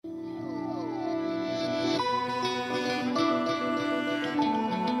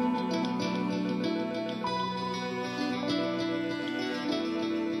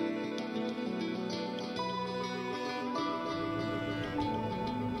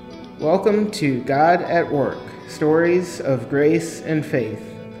Welcome to God at Work, Stories of Grace and Faith.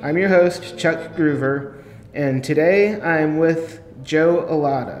 I'm your host, Chuck Groover, and today I'm with Joe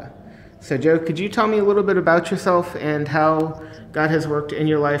Allotta. So Joe, could you tell me a little bit about yourself and how God has worked in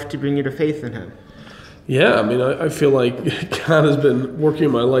your life to bring you to faith in Him? Yeah, I feel like God has been working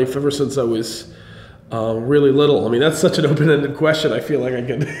in my life ever since I was really little. That's such an open-ended question. I feel like I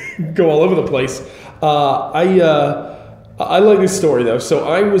could go all over the place. I like this story, though. So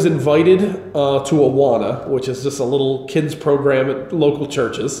I was invited to Awana, which is just a little kids program at local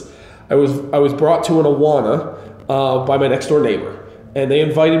churches. I was brought to an Awana by my next-door neighbor, and they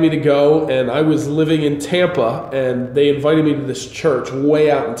invited me to go, and I was living in Tampa, and they invited me to this church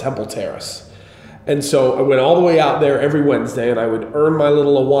way out in Temple Terrace. And so I went all the way out there every Wednesday, and I would earn my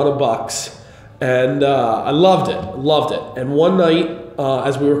little Awana bucks, and I loved it. And one night,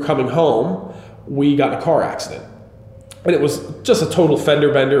 as we were coming home, we got in a car accident. And it was just a total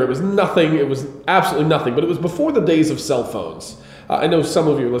fender bender. It was nothing. It was absolutely nothing. But it was before the days of cell phones. I know some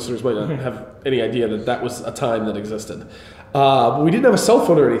of your listeners might not have any idea that was a time that existed. But we didn't have a cell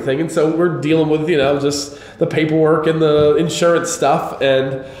phone or anything, and so we're dealing with, just the paperwork and the insurance stuff.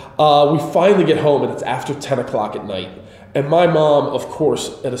 And we finally get home, and it's after 10 o'clock at night. And my mom, of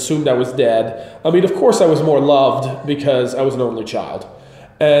course, had assumed I was dead. Of course I was more loved because I was an only child.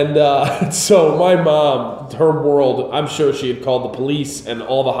 And so my mom, her world, I'm sure she had called the police and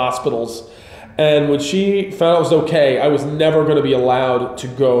all the hospitals. And when she found out it was okay, I was never going to be allowed to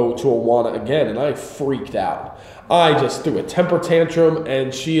go to Awana again. And I freaked out. I just threw a temper tantrum,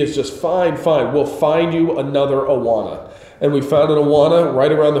 and she is just, fine, we'll find you another Awana. And we found an Awana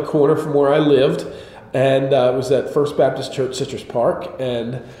right around the corner from where I lived. And it was at First Baptist Church, Citrus Park.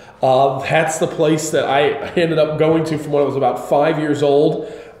 And that's the place that I ended up going to from when I was about 5 years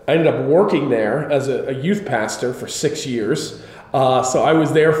old. I ended up working there as a youth pastor for 6 years. So I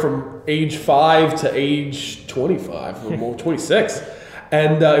was there from age 5 to age 25, or more, 26.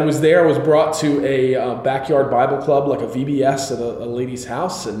 And it was there I was brought to a backyard Bible club, like a VBS at a lady's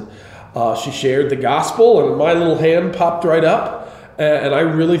house. And she shared the gospel, and my little hand popped right up. And I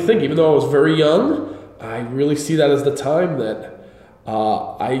really think, even though I was very young, I really see that as the time that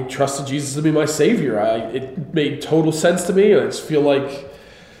I trusted Jesus to be my Savior. It made total sense to me, and I just feel like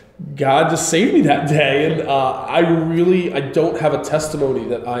God just saved me that day. And I don't have a testimony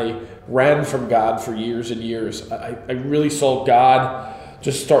that I ran from God for years and years. I really saw God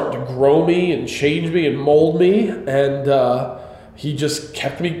just start to grow me and change me and mold me, and He just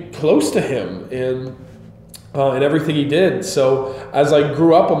kept me close to Him in everything He did. So as I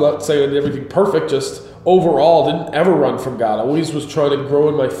grew up, I'm not saying I did everything perfect, just overall didn't ever run from God. I always was trying to grow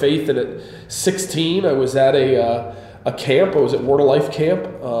in my faith. And at 16, I was at a camp. I was at Word of Life camp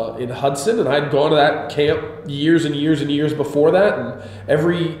in Hudson, and I'd gone to that camp years and years and years before that. And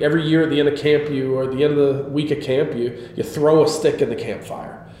every year at the end of camp, or at the end of the week of camp, you throw a stick in the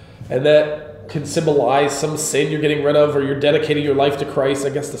campfire, and that can symbolize some sin you're getting rid of, or you're dedicating your life to Christ. I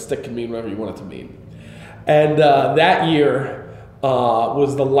guess the stick can mean whatever you want it to mean. And that year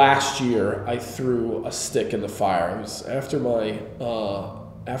was the last year I threw a stick in the fire. It was after my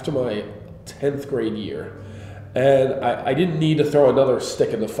 10th grade year. And I didn't need to throw another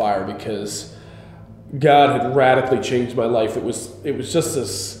stick in the fire because God had radically changed my life. It was just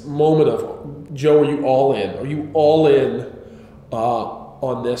this moment of, Joe, are you all in? Are you all in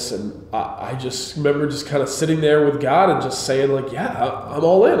on this? And I just remember just kind of sitting there with God and just saying, like, yeah, I'm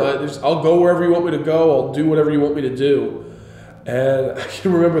all in. I'll go wherever you want me to go. I'll do whatever you want me to do. And I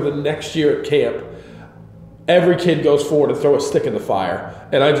can remember the next year at camp, every kid goes forward and throw a stick in the fire.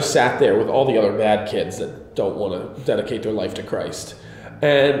 And I just sat there with all the other bad kids that don't want to dedicate their life to Christ.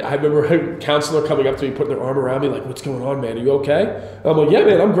 And I remember a counselor coming up to me, putting their arm around me, like, what's going on, man? Are you okay? And I'm like, yeah,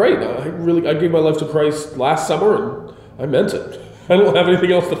 man, I'm great. I gave my life to Christ last summer, and I meant it. I don't have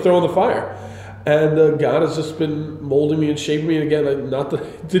anything else to throw in the fire. And God has just been molding me and shaping me. And again, not that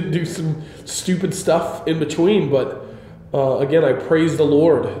I didn't do some stupid stuff in between, but again, I praise the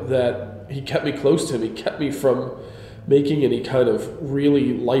Lord that He kept me close to Him. He kept me from making any kind of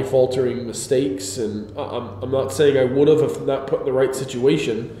really life-altering mistakes. And I'm not saying I would have if not put in the right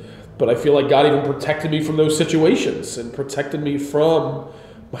situation, but I feel like God even protected me from those situations and protected me from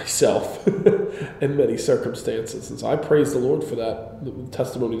myself in many circumstances. And so I praise the Lord for that, the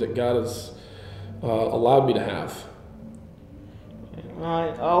testimony that God has allowed me to have.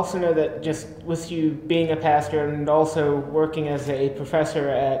 I also know that just with you being a pastor and also working as a professor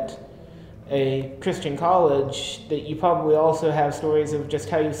at a Christian college, that you probably also have stories of just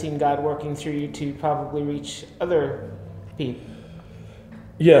how you've seen God working through you to probably reach other people.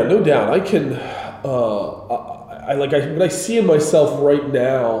 Yeah, no doubt. what I see in myself right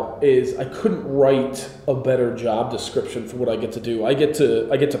now is I couldn't write a better job description for what I get to do. I get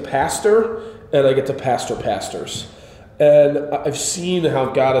to pastor, and I get to pastor pastors. And I've seen how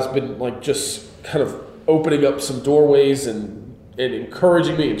God has been like just kind of opening up some doorways and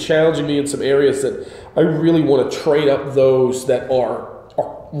encouraging me and challenging me in some areas that I really want to train up those that are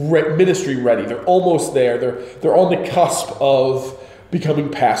ministry ready. They're almost there. They're on the cusp of becoming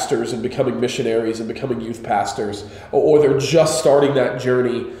pastors and becoming missionaries and becoming youth pastors, or they're just starting that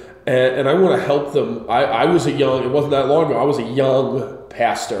journey. And I want to help them. It wasn't that long ago, I was a young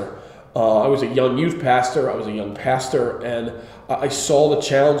pastor. I was a young youth pastor. I was a young pastor, and I saw the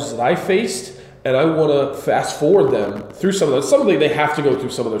challenges that I faced, and I want to fast forward them through some of those. Someday they have to go through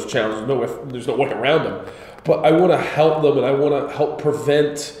some of those challenges. There's no way around them. But I want to help them, and I want to help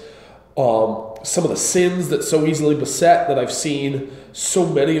prevent some of the sins that so easily beset that I've seen. So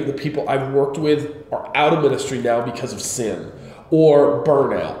many of the people I've worked with are out of ministry now because of sin or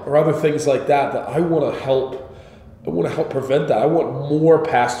burnout or other things like that I want to help. I want to help prevent that. I want more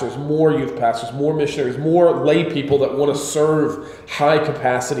pastors, more youth pastors, more missionaries, more lay people that want to serve high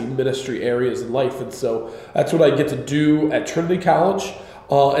capacity ministry areas in life. And so that's what I get to do at Trinity College.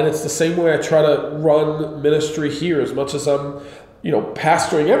 And it's the same way I try to run ministry here. As much as I'm,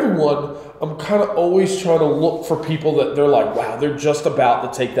 pastoring everyone, I'm kind of always trying to look for people that they're like, wow, they're just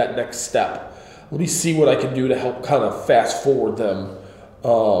about to take that next step. Let me see what I can do to help kind of fast forward them.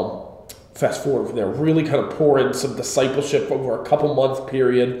 Fast forward from there, really kind of pour in some discipleship over a couple month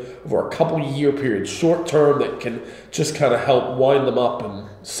period, over a couple year period, short term, that can just kind of help wind them up and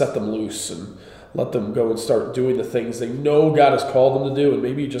set them loose and let them go and start doing the things they know God has called them to do, and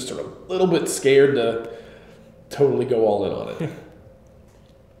maybe just are a little bit scared to totally go all in on it.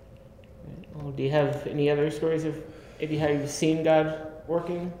 Well, do you have any other stories of maybe how you've seen God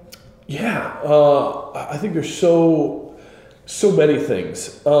working? Yeah, I think there's so many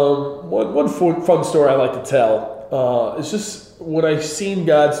things. One fun story I like to tell is just when I seen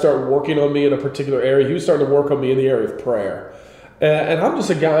God start working on me in a particular area. He was starting to work on me in the area of prayer. And I'm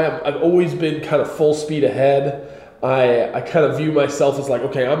just a guy, I've always been kind of full speed ahead. I kind of view myself as like,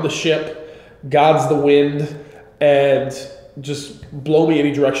 okay, I'm the ship, God's the wind, and just blow me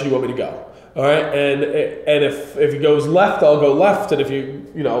any direction you want me to go. All right, and if it goes left, I'll go left, and if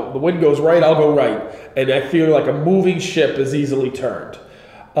the wind goes right, I'll go right. And I feel like a moving ship is easily turned.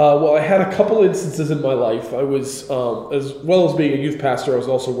 Well, I had a couple instances in my life. I was, as well as being a youth pastor, I was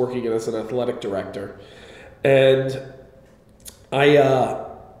also working as an athletic director, and I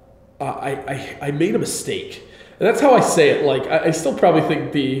made a mistake, and that's how I say it. Like I still probably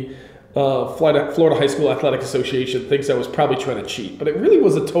think the Florida High School Athletic Association thinks I was probably trying to cheat, but it really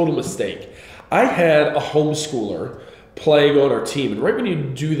was a total mistake. I had a homeschooler playing on our team, and right when you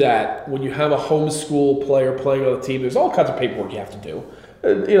do that, when you have a homeschool player playing on a team, there's all kinds of paperwork you have to do.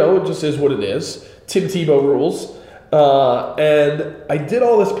 And, it just is what it is. Tim Tebow rules. And I did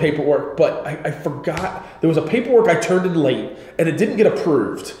all this paperwork, but I forgot. There was a paperwork I turned in late, and it didn't get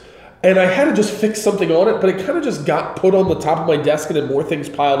approved. And I had to just fix something on it, but it kind of just got put on the top of my desk, and then more things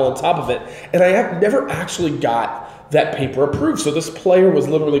piled on top of it. And I never actually got that paper approved. So this player was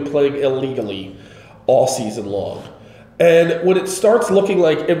literally playing illegally all season long. And when it starts looking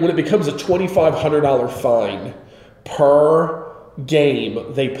like, and when it becomes a $2,500 fine per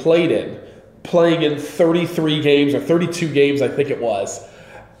game they played in, playing in 33 games or 32 games, I think it was,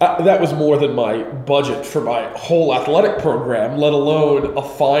 that was more than my budget for my whole athletic program, let alone a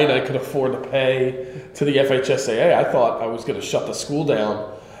fine I could afford to pay to the FHSAA. I thought I was going to shut the school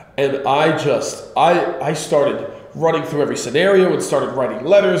down. And I started running through every scenario and started writing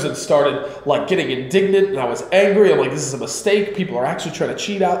letters and started like getting indignant, and I was angry. I'm like, this is a mistake. People are actually trying to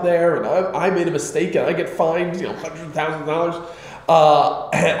cheat out there, and I made a mistake, and I get fined, hundreds of thousands of dollars.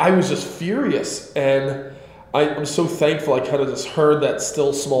 And I was just furious, and I'm so thankful I kind of just heard that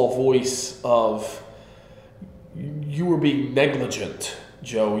still small voice of, you were being negligent,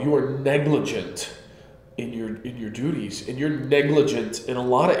 Joe. You were negligent in your duties, and you're negligent in a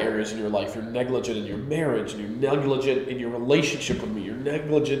lot of areas in your life. You're negligent in your marriage, and you're negligent in your relationship with me. You're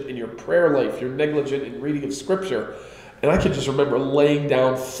negligent in your prayer life. You're negligent in reading of Scripture. And I can just remember laying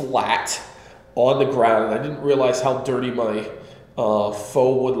down flat on the ground, and I didn't realize how dirty my faux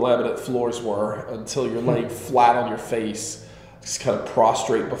wood laminate floors were until you're laying flat on your face, just kind of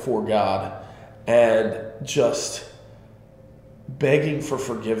prostrate before God, and just begging for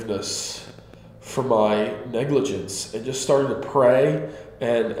forgiveness for my negligence, and just starting to pray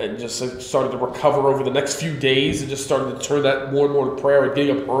and just started to recover over the next few days, and just started to turn that more and more to prayer and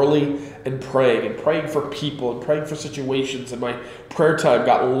getting up early and praying for people and praying for situations. And my prayer time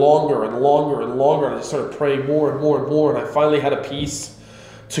got longer and longer and longer, and I just started praying more and more and more. And I finally had a peace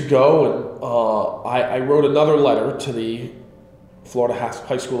to go, and I wrote another letter to the Florida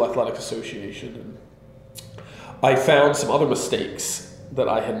High School Athletic Association, and I found some other mistakes that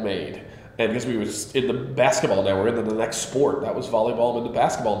I had made. And because we was in the basketball now, we're into the next sport. That was volleyball. I'm into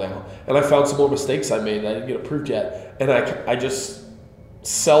basketball now. And I found some more mistakes I made that I didn't get approved yet. And I just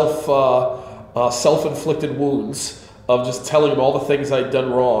self-inflicted wounds of just telling him all the things I'd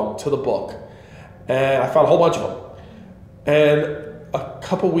done wrong to the book. And I found a whole bunch of them. And a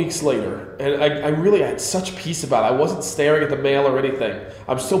couple weeks later, and I really had such peace about it. I wasn't staring at the mail or anything.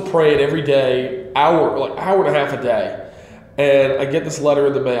 I'm still praying every day, hour and a half a day. And I get this letter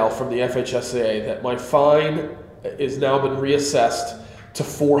in the mail from the FHSAA that my fine is now been reassessed to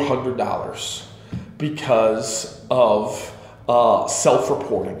 $400 because of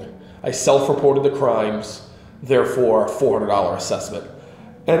self-reporting. I self-reported the crimes, therefore $400 assessment.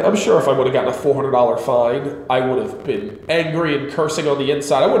 And I'm sure if I would have gotten a $400 fine, I would have been angry and cursing on the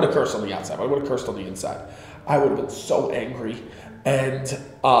inside. I wouldn't have cursed on the outside, but I would have cursed on the inside. I would have been so angry. And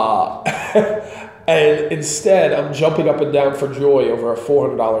and instead, I'm jumping up and down for joy over a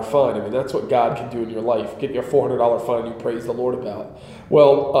 $400 fine. I mean, that's what God can do in your life. Get your $400 fine you praise the Lord about.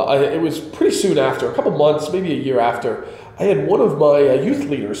 Well, it was pretty soon after, a couple months, maybe a year after, I had one of my youth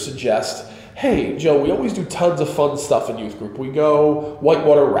leaders suggest, hey, Joe, we always do tons of fun stuff in youth group. We go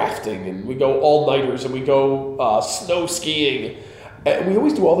whitewater rafting, and we go all-nighters, and we go snow skiing. And we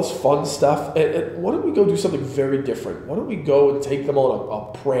always do all this fun stuff. And why don't we go do something very different? Why don't we go and take them on a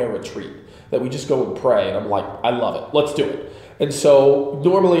prayer retreat that we just go and pray? And I'm like, I love it. Let's do it. And so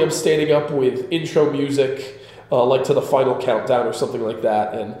normally I'm standing up with intro music, like to the final countdown or something like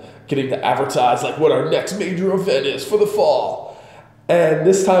that, and getting to advertise like what our next major event is for the fall. And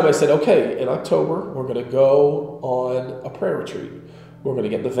this time I said, okay, in October, we're going to go on a prayer retreat. We're going to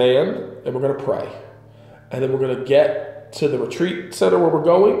get in the van, and we're going to pray. And then we're going to get to the retreat center where we're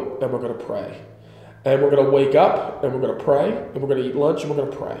going, and we're going to pray. And we're going to wake up, and we're going to pray, and we're going to eat lunch, and we're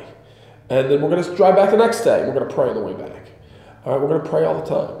going to pray. And then we're going to drive back the next day, and we're going to pray on the way back. All right, we're going to pray all the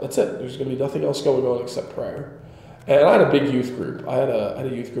time. That's it. There's going to be nothing else going on except prayer. And I had a big youth group. I had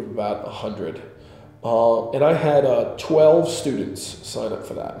a youth group of about 100. And I had 12 students sign up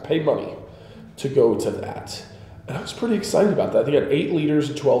for that and pay money to go to that. And I was pretty excited about that. I think I had 8 leaders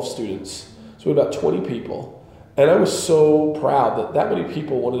and 12 students. So we had about 20 people. And I was so proud that many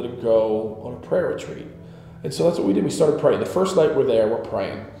people wanted to go on a prayer retreat. And so that's what we did. We started praying. The first night we're there, we're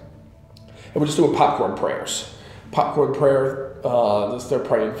praying. And we're just doing popcorn prayers. Popcorn prayer, they're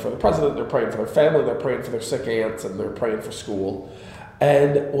praying for the president, they're praying for their family, they're praying for their sick aunts, and they're praying for school.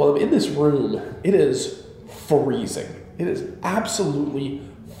 And while I'm in this room, it is freezing. It is absolutely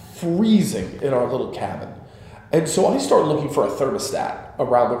freezing in our little cabin. And so I start looking for a thermostat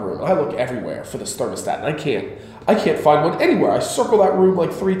around the room. I look everywhere for this thermostat, and I can't find one anywhere. I circle that room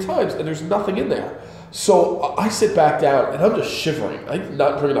like 3 times, and there's nothing in there. So I sit back down, and I'm just shivering. I did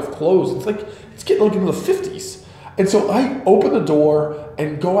not bring enough clothes. It's getting like into the 50s. And so I open the door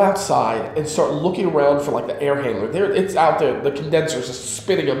and go outside and start looking around for like the air handler. It's out there. The condenser's just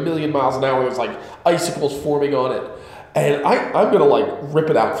spinning a million miles an hour. There's like icicles forming on it. And I'm going to like rip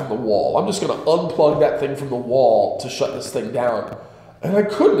it out from the wall. I'm just going to unplug that thing from the wall to shut this thing down. And I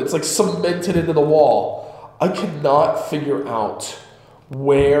couldn't. It's like cemented into the wall. I cannot figure out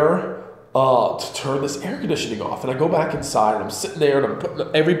where to turn this air conditioning off. And I go back inside and I'm sitting there and I'm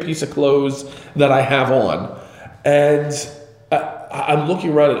putting every piece of clothes that I have on. And I'm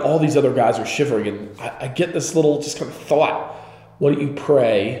looking around and all these other guys are shivering. And I get this little just kind of thought, why don't you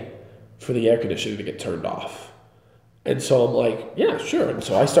pray for the air conditioning to get turned off? And so I'm like, yeah, sure. And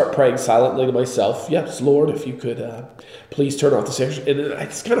so I start praying silently to myself. Yes, Lord, if you could please turn off this air conditioning. And I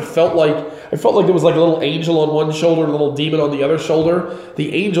just kind of felt like there was like a little angel on one shoulder and a little demon on the other shoulder.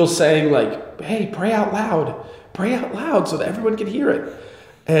 The angel saying like, hey, pray out loud so that everyone can hear it.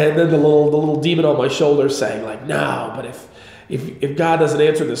 And then the little demon on my shoulder saying like, no, but if God doesn't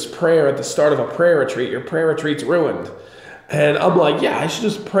answer this prayer at the start of a prayer retreat, your prayer retreat's ruined. And I'm like, yeah, I should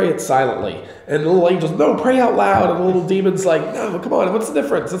just pray it silently. And the little angel's, no, pray out loud. And the little demon's like, no, come on, what's the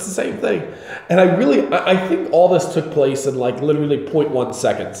difference? It's the same thing. And I think all this took place in like literally 0.1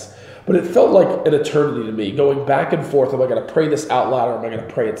 seconds. But it felt like an eternity to me, going back and forth. Am I going to pray this out loud or am I going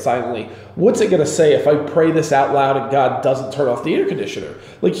to pray it silently? What's it going to say if I pray this out loud and God doesn't turn off the air conditioner?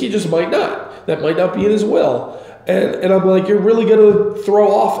 Like, he just might not. That might not be in his will. And I'm like, you're really going to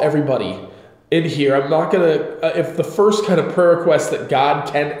throw off everybody. in here. I'm not going to, if the first kind of prayer request that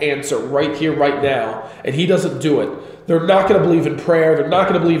God can answer right here, right now, and he doesn't do it, they're not going to believe in prayer. They're not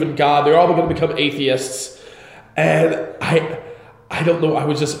going to believe in God. They're all going to become atheists. And I don't know. I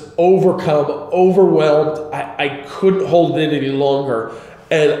was just overwhelmed. I couldn't hold it in any longer.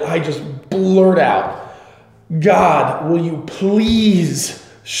 And I just blurt out, God, will you please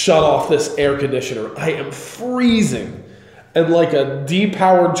shut off this air conditioner? I am freezing. And like a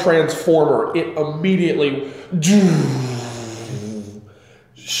depowered transformer, it immediately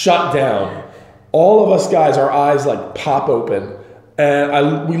shut down. All of us guys, our eyes like pop open.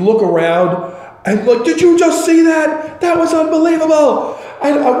 And we look around and like, did you just see that? That was unbelievable.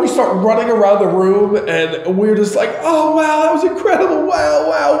 And we start running around the room and we're just like, oh, wow, that was incredible.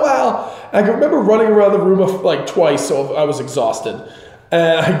 Wow. And I can remember running around the room like twice, so I was exhausted.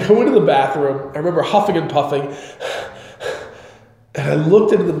 And I go into the bathroom. I remember huffing and puffing. And I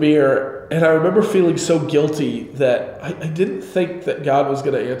looked into the mirror, and I remember feeling so guilty that I didn't think that God was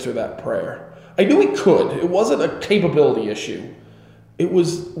going to answer that prayer. I knew he could. It wasn't a capability issue. It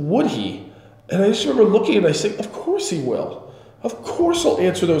was, would he? And I just remember looking and I said, of course he will. Of course he'll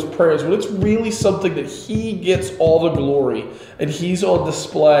answer those prayers when it's really something that he gets all the glory and he's on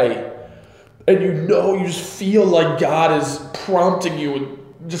display. And you just feel like God is prompting you and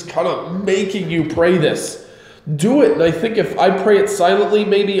just kind of making you pray this. Do it. And I think if I pray it silently,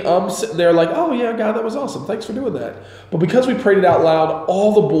 maybe I'm sitting there like, oh yeah, God, that was awesome. Thanks for doing that. But because we prayed it out loud,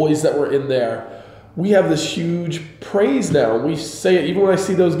 all the boys that were in there, we have this huge praise now. We say it, even when I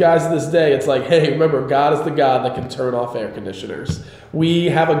see those guys to this day, it's like, hey, remember, God is the God that can turn off air conditioners. We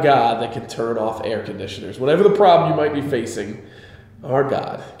have a God that can turn off air conditioners. Whatever the problem you might be facing, our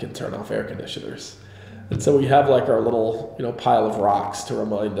God can turn off air conditioners. And so we have like our little, pile of rocks to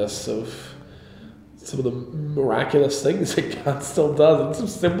remind us of some of the miraculous things that God still does. It's so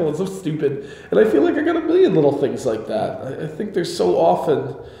simple and so stupid. And I feel like I got a million little things like that. I think there's so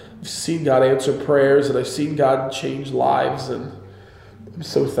often I've seen God answer prayers and I've seen God change lives, and I'm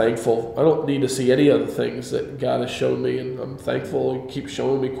so thankful. I don't need to see any other things that God has shown me, and I'm thankful He keeps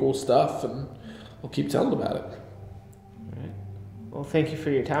showing me cool stuff, and I'll keep telling about it. All right. Well, thank you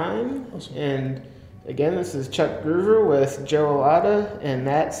for your time. Awesome. And again, this is Chuck Groover with Joe Allotta, and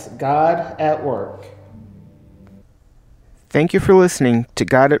that's God at Work. Thank you for listening to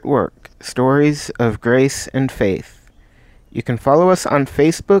God at Work, Stories of Grace and Faith. You can follow us on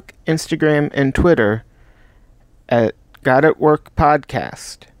Facebook, Instagram, and Twitter at God at Work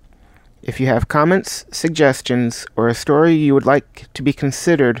Podcast. If you have comments, suggestions, or a story you would like to be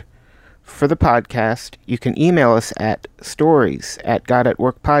considered for the podcast, you can email us at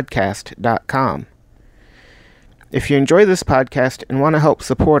stories@godatworkpodcast.com. If you enjoy this podcast and want to help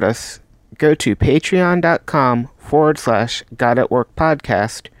support us, go to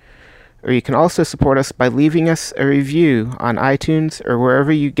patreon.com/GodAtWorkPodcast, or you can also support us by leaving us a review on iTunes or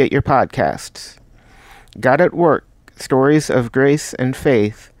wherever you get your podcasts. God at Work, Stories of Grace and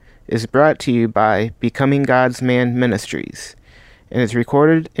Faith is brought to you by Becoming God's Man Ministries and is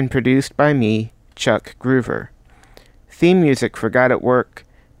recorded and produced by me, Chuck Groover. Theme music for God at Work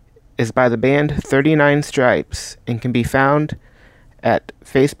is by the band 39 Stripes and can be found at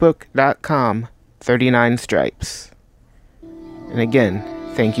facebook.com/39stripes. And again,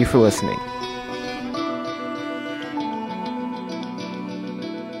 thank you for listening.